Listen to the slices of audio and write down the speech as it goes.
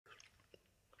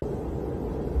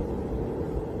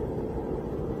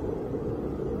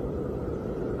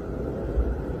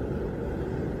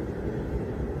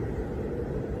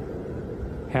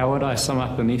How would I sum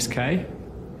up an S-K?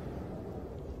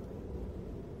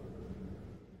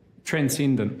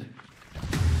 Transcendent.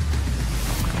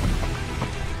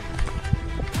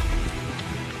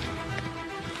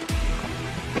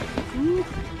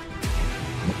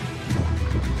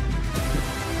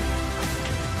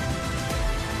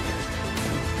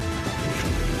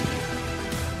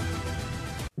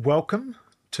 Welcome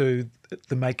to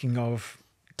the Making of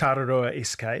Tararua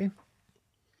S-K,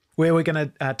 where we're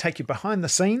going to take you behind the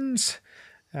scenes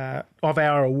of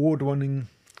our award-winning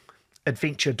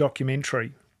adventure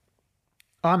documentary.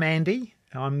 I'm Andy.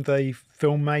 I'm the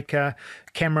filmmaker,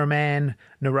 cameraman,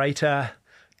 narrator,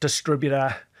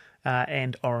 distributor,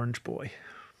 and orange boy.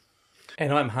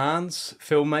 And I'm Hans,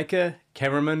 filmmaker,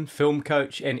 cameraman, film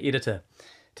coach, and editor.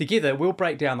 Together, we'll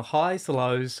break down the highs, the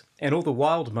lows, and all the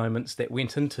wild moments that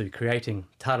went into creating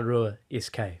Tararua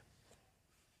S-K.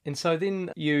 And so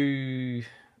then you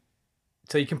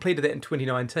completed that in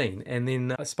 2019, and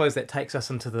then I suppose that takes us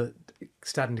into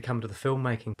starting to come to the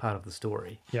filmmaking part of the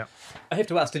story. Yeah. I have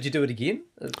to ask, did you do it again?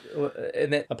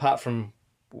 And that, apart from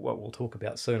what we'll talk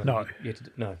about soon. No.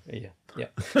 Yeah.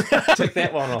 Took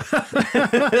that one off.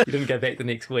 You didn't go back the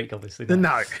next week, obviously.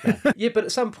 No. Yeah, but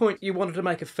at some point you wanted to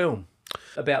make a film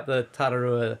about the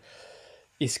Tararua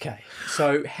S-K.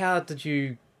 So where did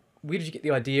you get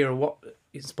the idea, or what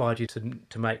inspired you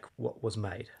to make what was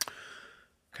made?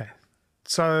 Okay.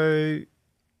 So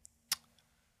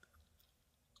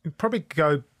it probably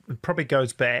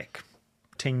goes back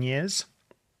 10 years,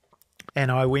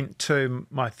 and I went to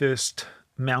my first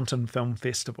mountain film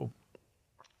festival,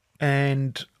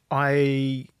 and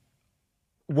I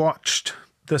watched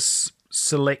this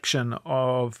selection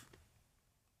of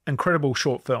incredible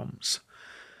short films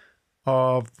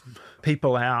of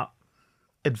people out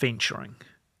adventuring,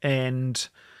 and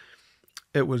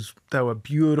they were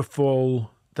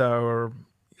beautiful, they were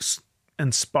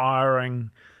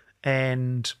inspiring,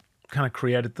 and kind of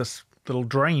created this little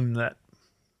dream that,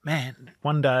 man,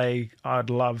 one day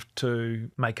I'd love to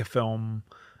make a film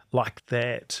like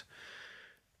that,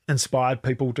 inspired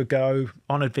people to go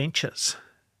on adventures.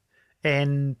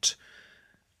 And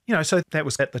so that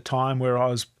was at the time where I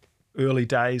was early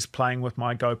days playing with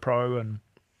my GoPro and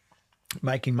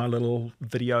making my little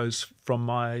videos from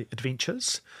my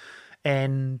adventures.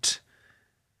 And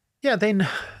yeah, then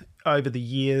over the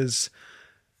years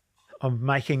of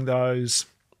making those,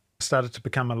 I started to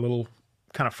become a little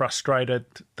kind of frustrated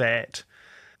that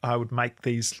I would make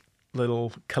these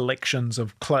little collections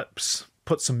of clips,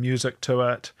 put some music to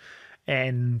it,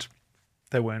 and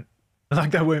they weren't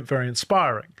very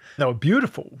inspiring. They were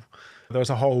beautiful. There was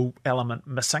a whole element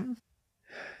missing.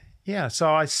 Yeah,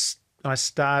 so I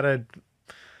started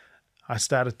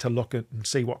to look at and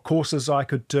see what courses I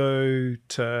could do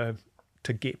to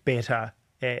get better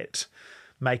at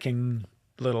making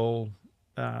little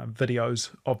videos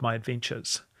of my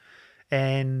adventures.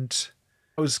 And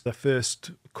it was the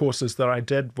first courses that I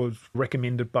did was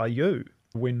recommended by you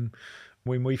when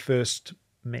we first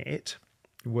met,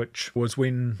 which was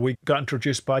when we got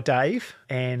introduced by Dave.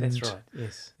 And that's right,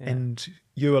 yes. Yeah. And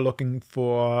you were looking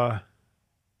for,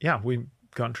 we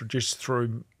got introduced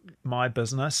through my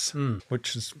business,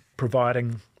 which is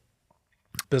providing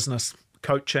business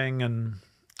coaching and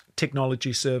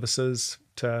technology services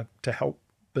to help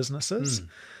businesses.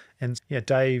 And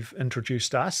Dave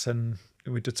introduced us, and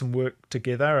we did some work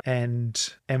together,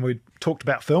 and we talked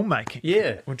about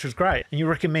filmmaking, which was great. And you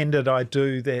recommended I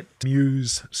do that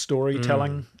Muse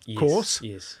storytelling course.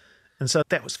 Yes. And so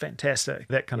that was fantastic.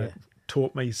 That kind of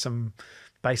taught me some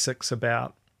basics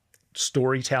about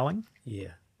storytelling.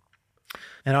 Yeah.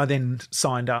 And I then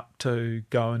signed up to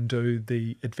go and do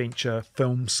the adventure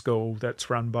film school that's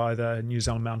run by the New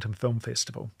Zealand Mountain Film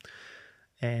Festival.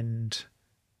 And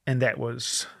that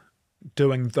was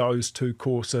doing those two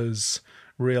courses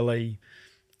really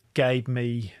gave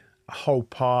me a whole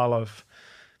pile of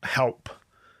help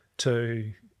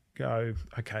to go,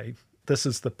 okay, this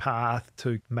is the path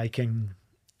to making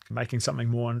something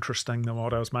more interesting than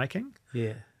what I was making.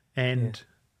 Yeah. And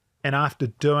after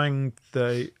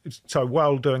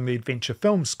while doing the adventure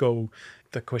film school,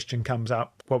 the question comes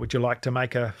up, what would you like to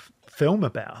make a film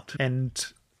about?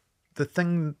 And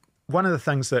one of the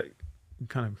things that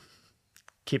kind of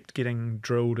kept getting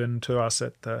drilled into us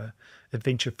at the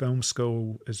adventure film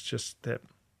school is just that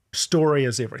story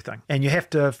is everything. And you have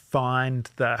to find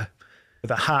the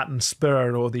heart and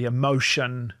spirit or the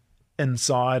emotion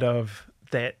inside of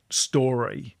that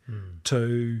story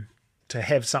to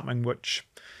have something which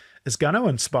is going to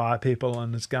inspire people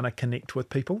and is going to connect with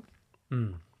people.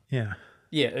 Yeah.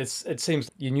 Yeah, it seems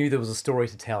you knew there was a story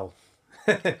to tell.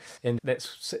 And that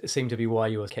seemed to be why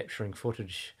you were capturing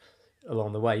footage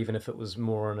along the way, even if it was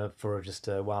more for just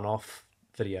a one-off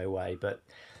video way. But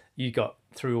you got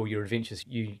through all your adventures,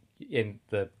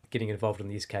 getting involved in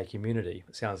the S-K community.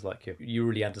 It sounds like you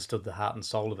really understood the heart and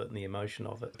soul of it and the emotion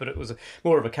of it. But it was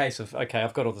more of a case of, okay,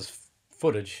 I've got all this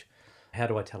footage. How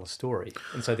do I tell a story?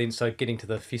 And so getting to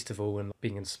the festival and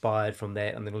being inspired from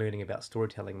that and then learning about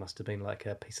storytelling must have been like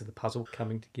a piece of the puzzle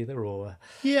coming together, or...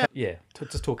 Yeah. Yeah,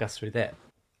 just talk us through that.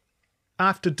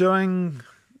 After going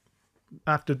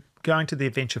to the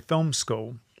Adventure Film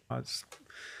School, I was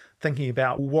thinking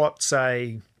about what's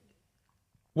a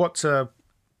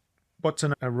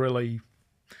really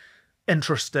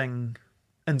interesting,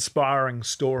 inspiring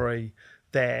story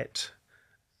that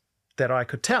I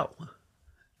could tell.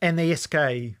 And the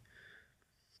S-K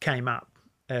came up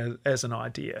as an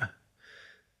idea.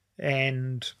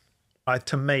 And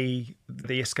to me,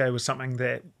 the S-K was something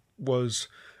that was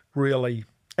really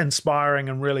inspiring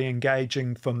and really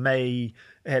engaging for me.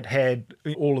 It had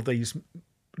all of these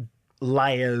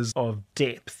layers of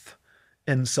depth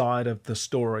inside of the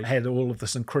story. It had all of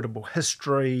this incredible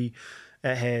history.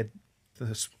 It had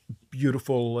this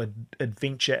beautiful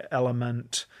adventure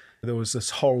element. There was this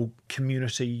whole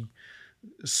community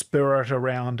spirit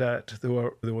around it. There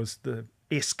was the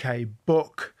S-K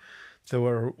book. There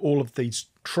were all of these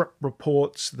trip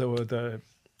reports. There were the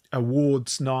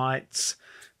awards nights.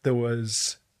 There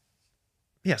was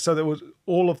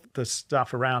all of the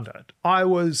stuff around it. I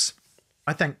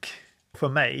think for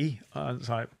me, I was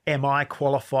like, am I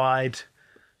qualified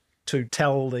to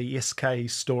tell the S-K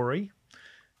story?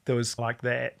 There was like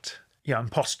that,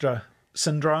 imposter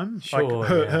syndrome. Sure, like,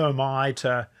 who am I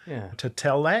to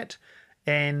tell that?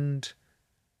 And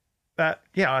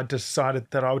I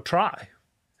decided that I would try.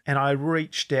 And I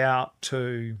reached out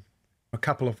to a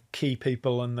couple of key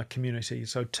people in the community.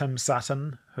 So Tim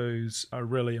Sutton, who's a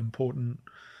really important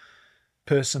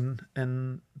person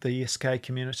in the S-K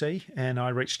community, and I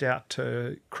reached out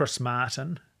to Chris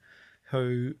Martin,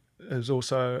 who is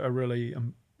also a really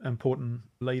important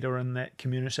leader in that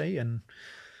community, and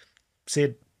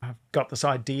said, I've got this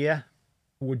idea.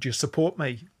 Would you support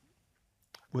me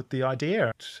with the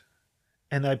idea?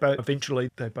 And they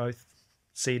both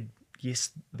said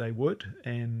yes, they would,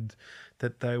 and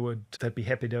that they'd be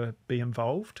happy to be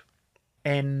involved.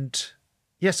 And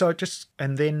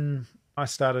then I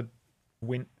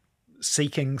went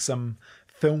seeking some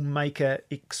filmmaker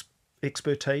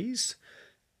expertise,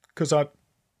 because I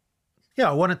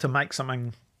wanted to make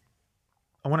something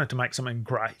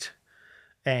great,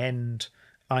 and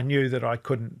I knew that I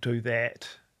couldn't do that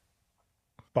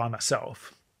by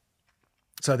myself.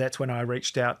 So that's when I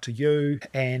reached out to you,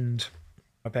 and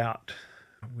about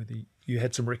whether you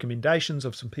had some recommendations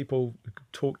of some people we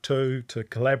could talk to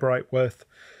collaborate with,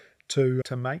 to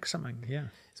make something. Yeah.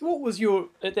 So what was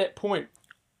at that point,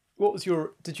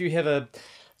 did you have a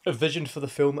vision for the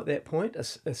film at that point?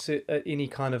 Any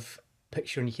kind of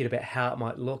picture in your head about how it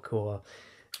might look, or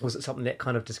was it something that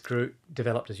kind of just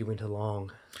developed as you went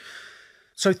along?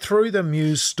 So through the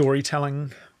Muse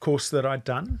storytelling course that I'd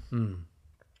done,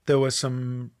 there was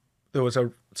some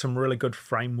really good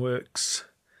frameworks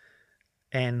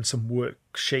and some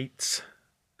worksheets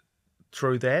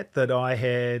through that I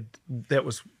had. That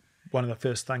was one of the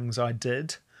first things I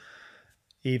did,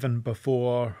 even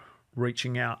before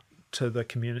reaching out to the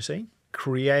community. I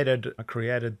created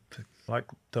like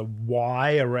the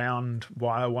why around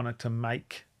why I wanted to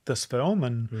make this film,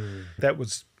 and that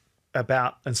was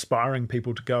about inspiring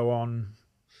people to go on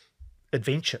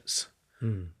adventures.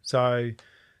 So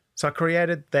I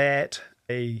created that.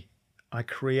 I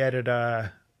created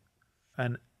a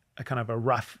kind of a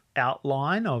rough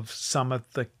outline of some of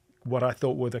what I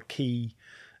thought were the key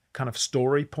kind of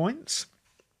story points.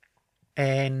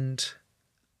 And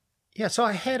so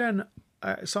I had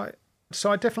so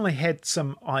I definitely had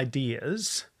some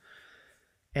ideas,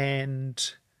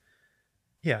 and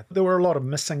there were a lot of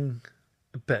missing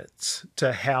bits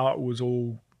to how it was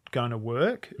all going to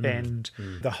work, and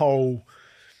the whole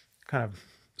kind of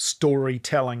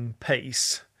storytelling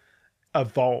piece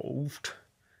evolved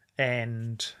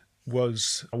and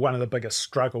was one of the biggest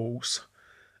struggles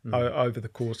over the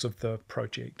course of the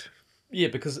project. Yeah,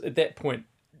 because at that point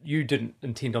you didn't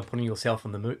intend on putting yourself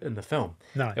in the film.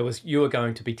 No, it was you were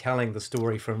going to be telling the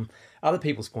story from other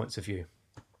people's points of view.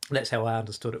 That's how I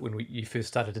understood it when you first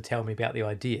started to tell me about the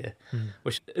idea,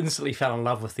 which instantly fell in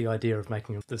love with the idea of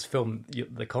making this film,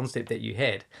 the concept that you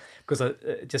had, because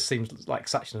it just seems like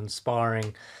such an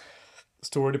inspiring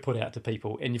story to put out to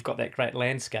people. And you've got that great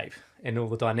landscape and all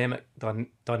the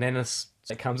dynamics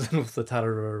that comes in with the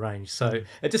Tararua range. So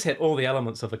it just had all the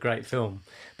elements of a great film.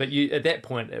 But you, at that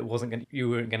point, you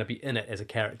weren't going to be in it as a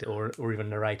character or even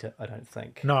narrator, I don't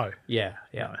think. No. Yeah.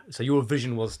 No. So your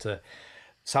vision was to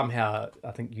somehow,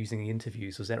 I think, using the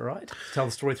interviews, was that right? Tell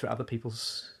the story through other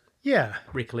people's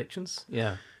recollections?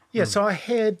 Yeah. Yeah, so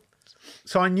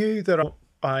I knew that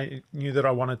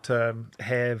I wanted to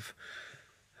have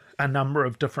a number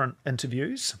of different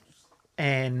interviews,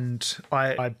 and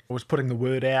I was putting the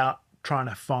word out, trying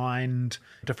to find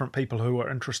different people who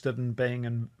were interested in being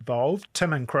involved.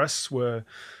 Tim and Chris were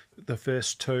the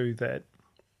first two that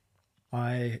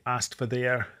I asked for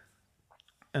their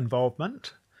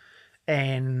involvement,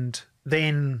 and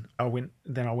then I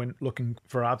went looking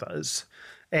for others,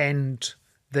 and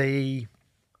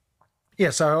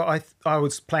so I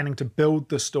was planning to build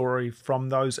the story from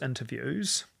those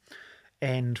interviews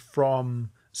and from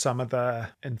some of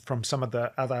the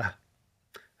other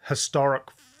historic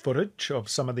footage of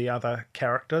some of the other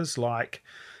characters like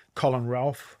Colin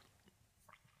Ralph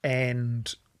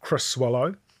and Chris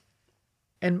Swallow.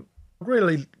 And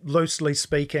really loosely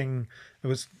speaking, it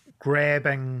was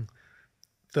grabbing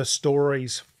the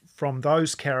stories from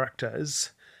those characters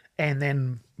and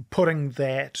then putting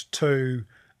that to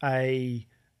a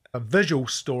visual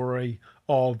story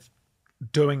of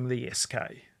doing the SK.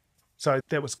 So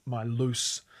that was my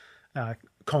loose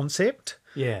concept.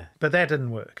 Yeah. But that didn't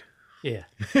work. Yeah.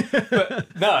 But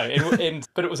no,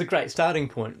 but it was a great starting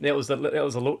point. That was a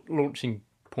launching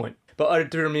point. But I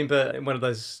do remember in one of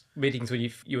those meetings when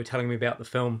you were telling me about the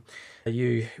film,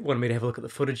 you wanted me to have a look at the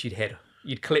footage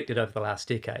you'd collected over the last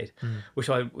decade, which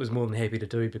I was more than happy to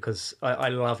do because I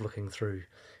love looking through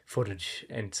footage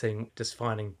and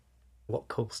finding what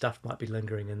cool stuff might be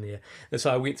lingering in there. And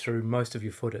so I went through most of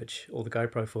your footage, all the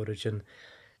GoPro footage, and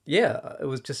yeah, it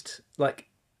was just like,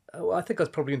 I think I was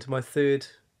probably into my third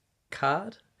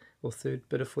card or third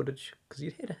bit of footage because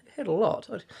you had a lot.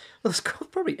 It was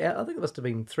probably, I think it must have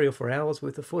been 3 or 4 hours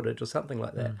worth of footage or something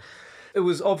like that. It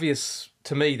was obvious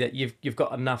to me that you've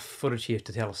got enough footage here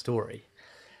to tell a story.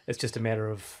 It's just a matter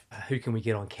of who can we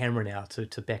get on camera now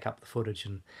to back up the footage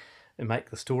and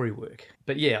make the story work.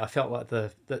 But yeah, I felt like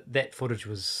that footage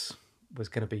was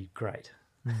going to be great.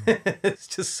 It's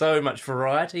just so much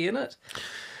variety in it,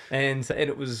 and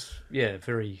it was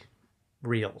very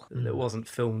real. It wasn't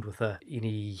filmed with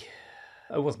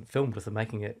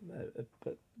making it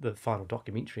the final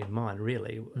documentary in mind.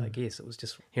 Really, I guess it was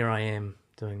just here I am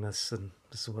doing this, and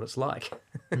this is what it's like.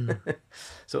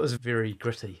 So it was very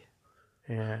gritty.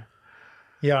 Yeah.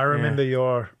 Yeah, I remember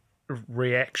your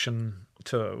reaction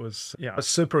to it was, I was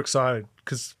super excited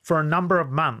because for a number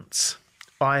of months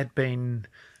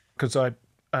because I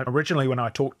originally when I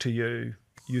talked to you,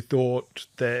 you thought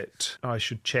that I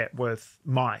should chat with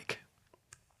Mike,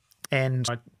 and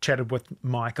I chatted with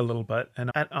Mike a little bit,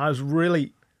 and I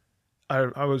really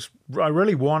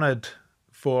wanted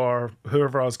for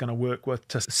whoever I was going to work with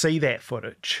to see that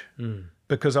footage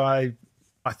because I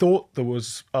thought there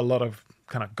was a lot of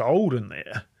kind of gold in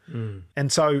there,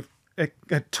 and so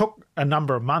it took a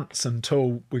number of months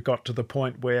until we got to the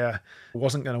point where I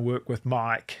wasn't going to work with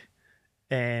Mike.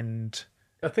 And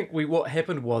I think what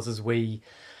happened was when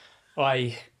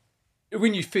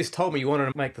you first told me you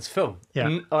wanted to make this film,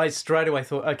 I straight away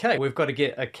thought, okay, we've got to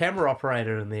get a camera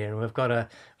operator in there and we've got a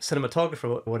cinematographer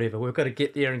or whatever. We've got to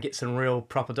get there and get some real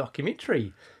proper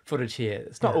documentary footage here.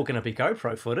 It's not all going to be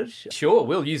GoPro footage. Sure,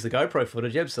 we'll use the GoPro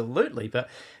footage, absolutely, but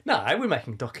no, we're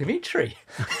making documentary.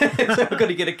 So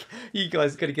you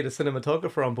guys got to get a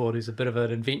cinematographer on board who's a bit of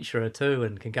an adventurer too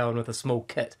and can go in with a small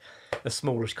kit, a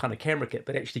smallish kind of camera kit,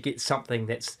 but actually get something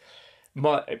that's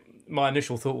my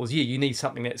initial thought was, you need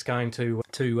something that's going to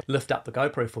lift up the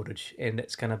GoPro footage and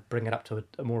that's going to bring it up to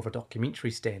a more of a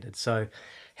documentary standard. So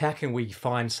how can we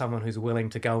find someone who's willing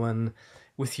to go in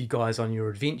with you guys on your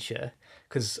adventure?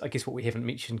 Because I guess what we haven't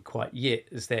mentioned quite yet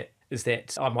is that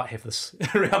I might have this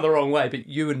around the wrong way, but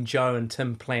you and Joe and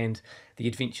Tim planned the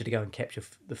adventure to go and capture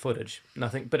the footage. And I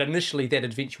think, but initially that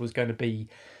adventure was going to be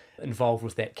involved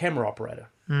with that camera operator.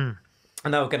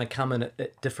 And they were going to come in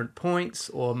at different points,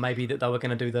 or maybe that they were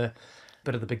going to do the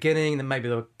bit at the beginning, then maybe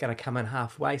they were going to come in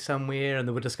halfway somewhere, and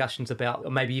there were discussions about, or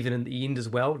maybe even in the end as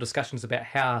well, discussions about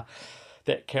how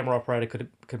that camera operator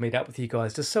could meet up with you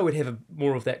guys, just so we'd have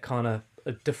more of that kind of,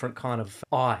 a different kind of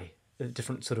eye, a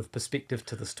different sort of perspective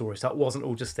to the story. So it wasn't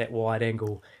all just that wide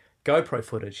angle GoPro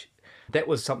footage. That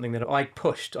was something that I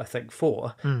pushed, I think,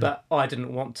 but I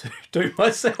didn't want to do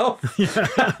myself.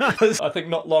 I think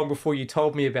not long before you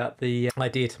told me about the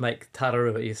idea to make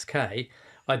Tararua S-K,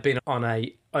 I'd been on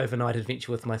a overnight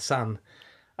adventure with my son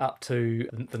up to,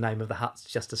 the name of the hut's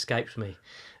just escaped me,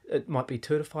 it might be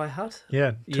Turtify Hut.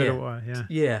 Yeah, Tararua, yeah.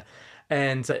 Yeah.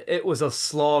 And it was a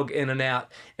slog in and out.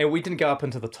 And we didn't go up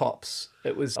into the tops.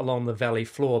 It was along the valley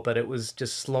floor, but it was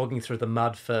just slogging through the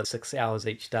mud for 6 hours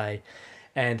each day.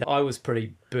 And I was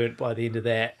pretty burnt by the end of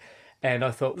that. And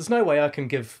I thought, there's no way I can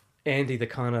give Andy the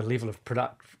kind of level of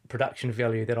production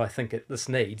value that I think this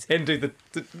needs and do the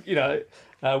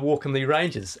walk in the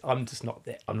ranges. I'm just not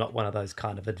that. I'm not one of those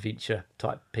kind of adventure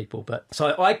type people. But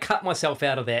so I cut myself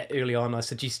out of that early on. I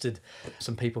suggested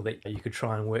some people that you could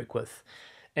try and work with.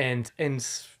 And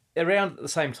around the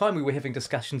same time, we were having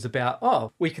discussions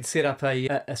about, we could set up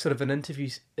a sort of an interview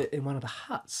in one of the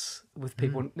huts with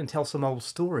people and tell some old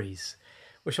stories,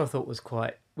 which I thought was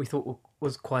quite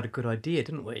a good idea,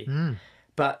 didn't we?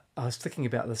 But I was thinking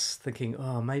about this, thinking,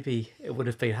 maybe it would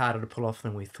have been harder to pull off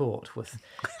than we thought, with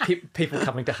people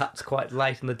coming to huts quite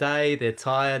late in the day. They're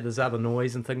tired. There's other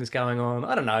noise and things going on.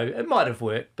 I don't know. It might have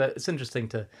worked, but it's interesting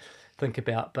to think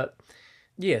about. But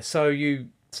yeah, So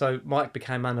Mike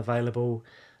became unavailable,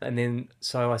 and then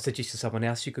so I suggested someone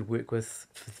else you could work with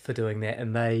for doing that,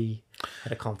 and they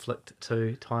had a conflict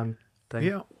too, time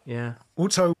thing. Yeah.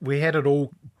 Also, we had it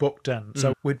all booked in.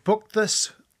 So we'd booked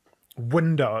this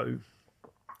window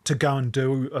to go and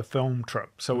do a film trip.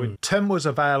 So Tim was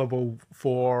available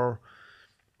for,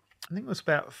 I think it was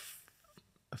about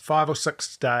 5 or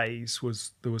 6 days.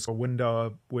 There was a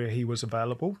window where he was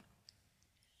available,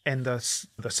 and the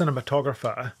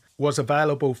cinematographer was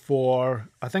available for,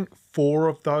 I think, 4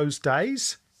 of those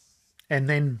days. And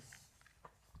then,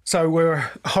 so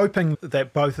we're hoping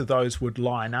that both of those would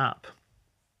line up.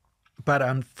 But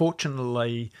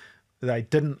unfortunately, they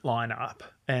didn't line up.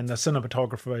 And the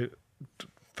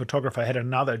photographer had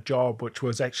another job, which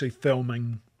was actually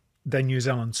filming the New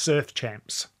Zealand Surf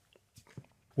Champs,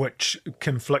 which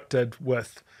conflicted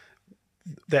with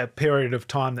that period of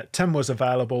time that Tim was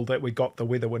available that we got the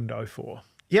weather window for.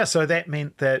 Yeah, so that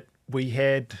meant that we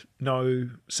had no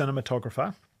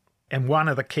cinematographer. And one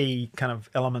of the key kind of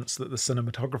elements that the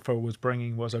cinematographer was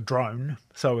bringing was a drone,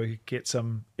 so we could get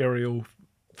some aerial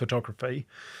photography,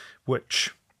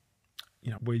 which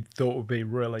we thought would be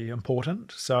really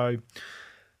important. So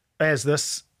as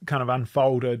this kind of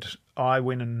unfolded, I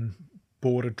went and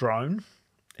bought a drone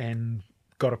and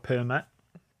got a permit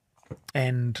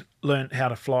and learnt how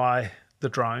to fly the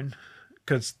drone,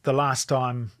 because the last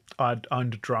time I'd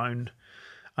owned a drone,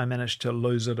 I managed to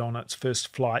lose it on its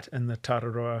first flight in the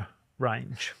Tararua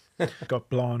range. Got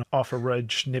blown off a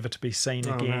ridge, never to be seen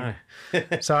again. No.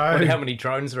 So I wonder how many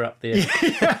drones are up there.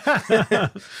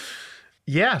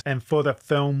 Yeah, and for the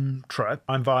film trip,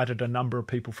 I invited a number of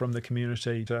people from the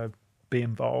community to be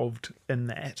involved in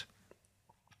that.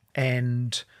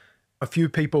 And a few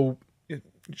people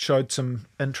showed some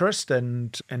interest,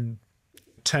 and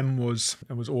Tim was,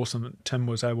 it was awesome that Tim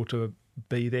was able to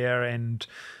be there, and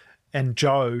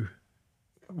Joe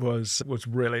was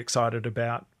really excited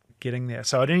about getting there.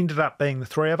 So it ended up being the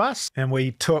 3 of us, and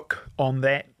we took on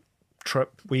that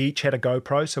trip, we each had a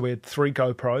GoPro, so we had 3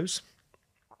 GoPros.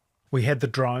 We had the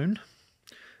drone,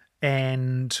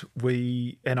 and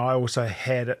I also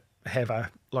have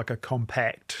a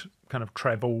compact kind of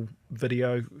travel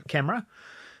video camera,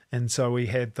 and so we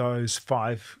had those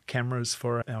 5 cameras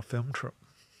for our film trip.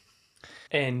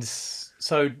 And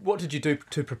so, what did you do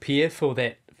to prepare for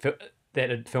that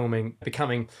filming,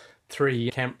 becoming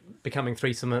 3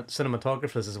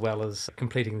 cinematographers as well as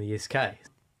completing the S-K?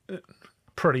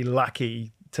 Pretty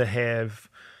lucky to have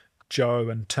Joe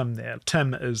and Tim there.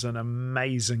 Tim is an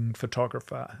amazing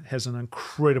photographer, has an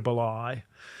incredible eye,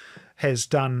 has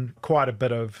done quite a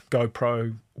bit of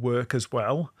GoPro work as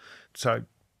well. So,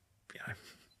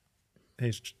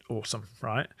 he's awesome,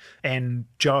 right? And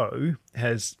Joe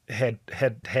has had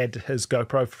his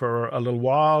GoPro for a little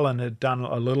while and had done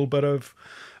a little bit of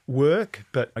work,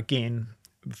 but again,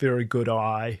 very good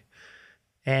eye.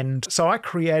 And so I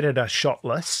created a shot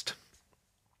list,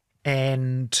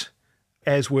 and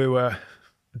as we were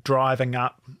driving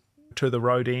up to the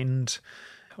road end,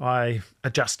 I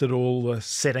adjusted all the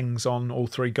settings on all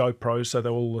 3 GoPros so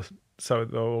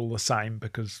they're all the same,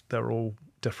 because they're all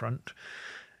different.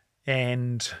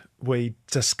 And we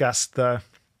discussed the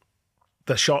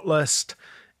shot list,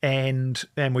 and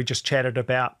we just chatted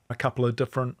about a couple of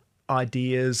different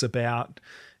ideas about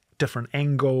different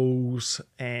angles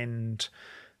and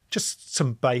just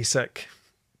some basic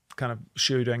kind of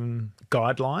shooting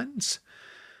guidelines.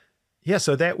 Yeah,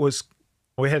 so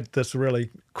we had this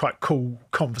really quite cool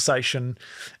conversation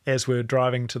as we were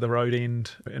driving to the road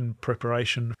end in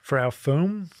preparation for our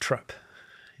film trip.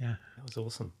 Yeah. That was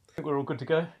awesome. I think we're all good to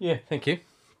go. Yeah, thank you.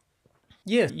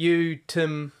 Yeah, you,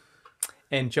 Tim,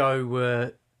 and Joe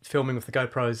were filming with the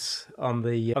GoPros on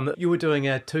the you were doing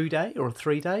a 2-day or a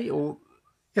 3-day, or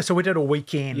Yeah, so we did a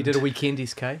weekend. you did a weekend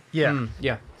S-K? Yeah.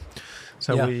 Yeah.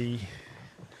 So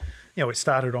Yeah. we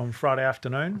started on Friday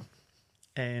afternoon,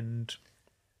 and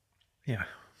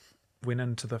went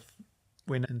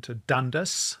into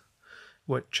Dundas,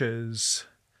 which is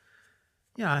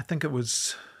I think it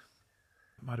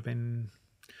might have been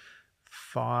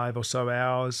 5 or so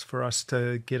hours for us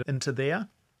to get into there.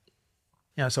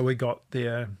 Yeah, so we got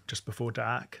there just before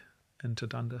dark into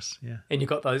Dundas. Yeah, And you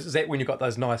got those. Is that when you got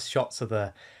those nice shots of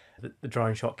the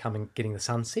drone shot getting the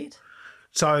sunset?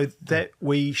 so that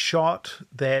we shot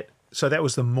that. So that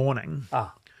was the morning.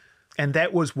 And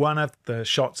that was one of the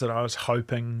shots that I was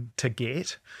hoping to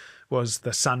get, was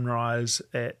the sunrise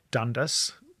at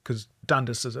Dundas, because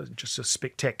Dundas is just a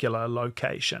spectacular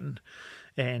location,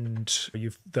 and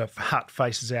the hut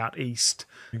faces out east.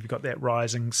 You've got that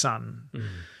rising sun,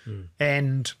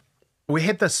 and we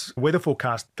had this weather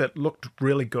forecast that looked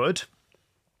really good.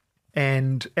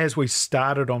 And as we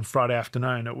started on Friday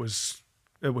afternoon, it was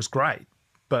great,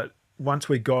 but once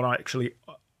we got actually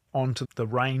onto the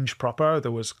range proper,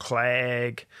 there was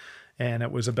clag, and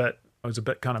it was a bit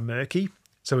kind of murky.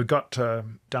 So we got to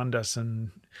Dundas,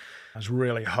 and I was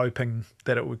really hoping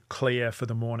that it would clear for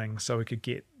the morning so we could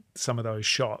get some of those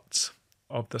shots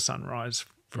of the sunrise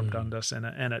from Dundas, and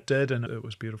it did, and it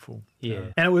was beautiful. Yeah.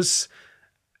 And it was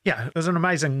an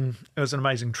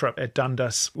amazing trip. At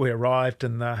Dundas, we arrived,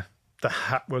 and the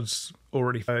hut was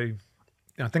already.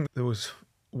 I think there was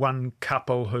one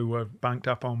couple who were bunked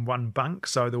up on one bunk,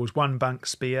 so there was one bunk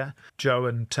spare. Joe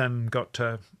and Tim got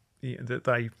to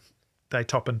they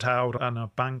top and tailed on a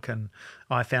bunk, and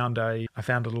I found a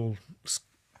little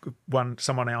one.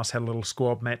 Someone else had a little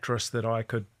squab mattress that I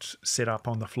could set up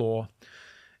on the floor,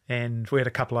 and we had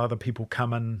a couple of other people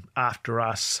come in after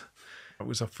us. It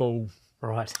was a full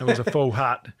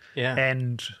hut. Yeah.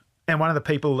 And one of the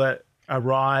people that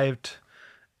arrived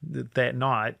that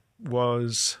night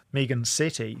was Megan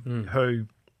Setti, who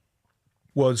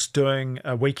was doing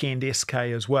a weekend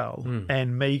S-K as well.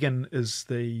 And Megan was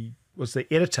the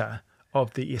editor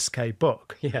of the S-K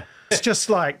book. Yeah. It's just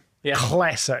like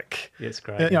classic. Yeah, it's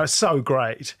great. It's so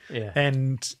great. Yeah.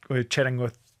 And we were chatting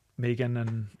with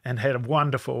Megan and had a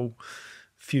wonderful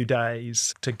few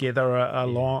days together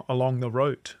along the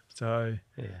route. So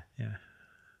yeah.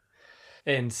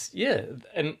 And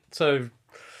so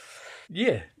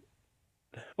I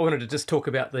wanted to just talk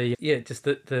about the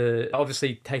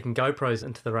obviously taking GoPros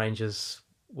into the ranges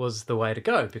was the way to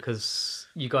go, because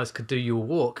you guys could do your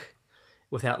walk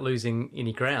without losing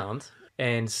any ground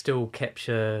and still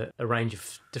capture a range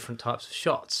of different types of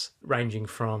shots, ranging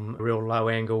from real low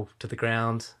angle to the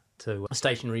ground, to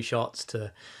stationary shots,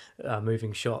 to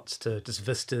moving shots, to just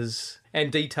vistas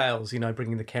and details,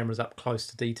 bringing the cameras up close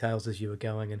to details as you were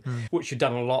going, and which you've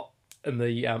done a lot in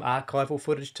the archival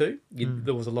footage too.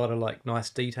 There was a lot of like nice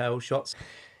detail shots,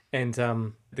 and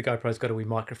the GoPro's got a wee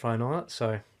microphone on it,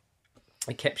 so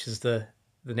it captures the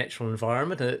natural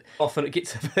environment. Often it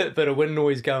gets a bit of wind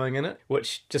noise going in it,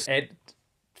 which just added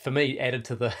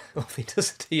to the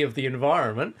authenticity of the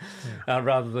environment,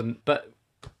 rather than. But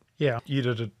you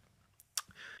did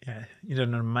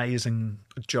an amazing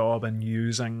job in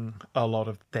using a lot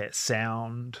of that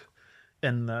sound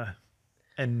in the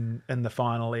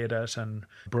final edit, and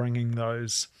bringing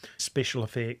those special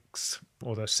effects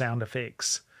or the sound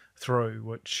effects through,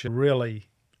 which really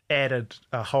added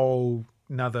a whole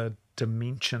another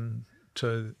dimension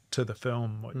to the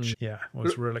film, which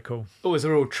was really cool. It was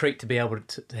a real treat to be able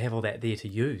to have all that there to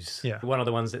use. Yeah. One of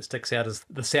the ones that sticks out is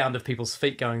the sound of people's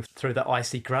feet going through the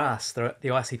icy grass, the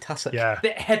icy tussock. Yeah.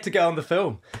 That had to go on the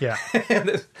film. Yeah.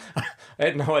 I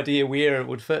had no idea where it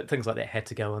would fit. Things like that had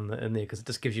to go in there, because it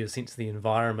just gives you a sense of the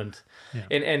environment,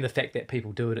 and the fact that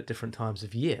people do it at different times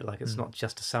of year. Like, it's not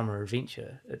just a summer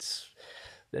adventure.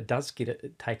 It does get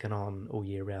it taken on all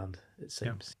year round, it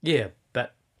seems. Yeah,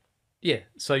 but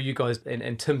so you guys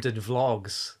and Tim did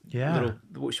vlogs. Yeah.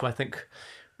 Which I think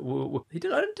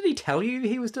did he tell you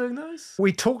he was doing those?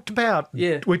 We talked about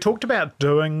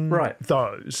doing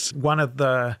those. One of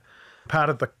the part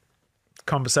of the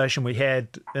conversation we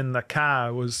had in the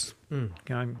car was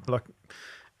going, look,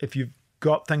 if you've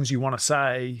got things you want to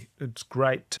say, it's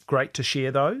great to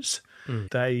share those.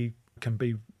 They can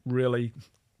be really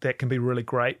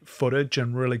great footage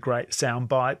and really great sound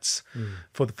bites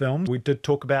for the film. We did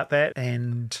talk about that,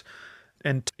 and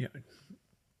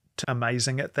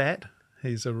amazing at that.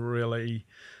 He's a really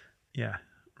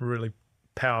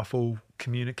powerful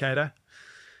communicator,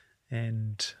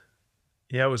 and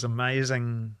it was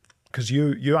amazing because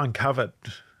you uncovered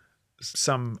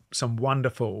some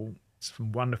wonderful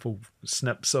some wonderful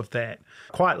snips of that.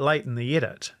 Quite late in the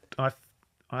edit,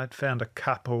 I'd found a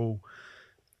couple.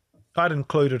 I'd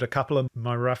included a couple of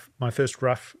my first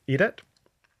rough edit,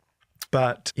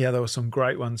 but yeah, there were some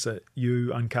great ones that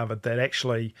you uncovered that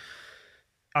actually.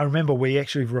 I remember we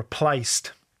actually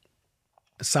replaced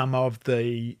some of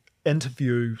the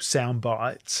interview sound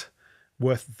bites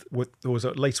with there was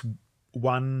at least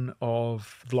one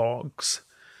of vlogs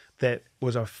that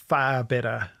was a far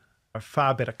better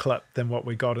clip than what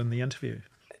we got in the interview.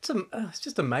 It's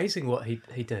just amazing what he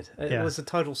did. It was a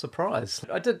total surprise.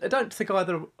 I don't think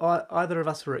either of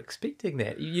us were expecting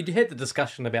that. You had the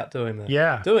discussion about doing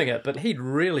it, but he'd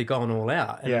really gone all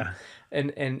out.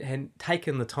 And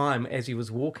taken the time as he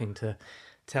was walking to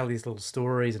tell these little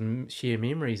stories and share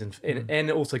memories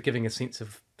and also giving a sense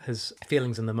of his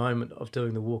feelings in the moment of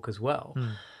doing the walk as well.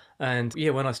 And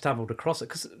yeah, when I stumbled across it,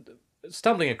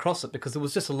 because there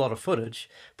was just a lot of footage,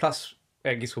 plus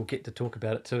I guess we'll get to talk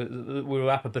about it too. We were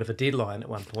up a bit of a deadline at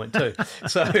one point too.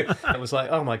 So it was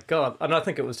like, oh my God. And I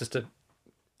think it was just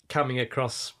coming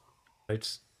across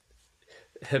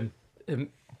him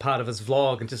part of his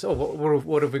vlog and just,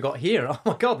 what have we got here? Oh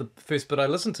my God, the first bit I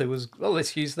listened to was,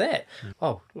 let's use that.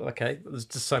 Oh, okay. There's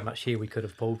just so much here we could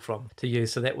have pulled from to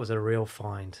use. So that was a real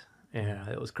find. Yeah,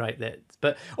 it was great.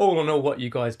 But all in all, what you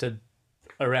guys did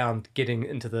around getting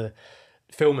into the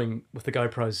filming with the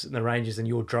GoPros and the ranges and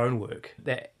your drone work,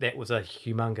 that was a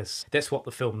humongous, that's what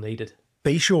the film needed.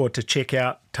 Be sure to check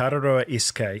out Tararua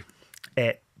S-K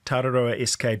at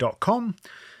tararuask.com.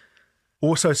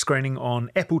 Also screening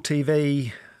on Apple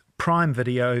TV, Prime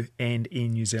Video and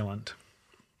in New Zealand.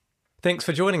 Thanks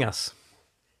for joining us.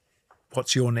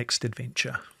 What's your next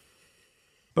adventure?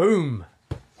 Boom.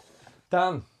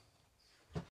 Done.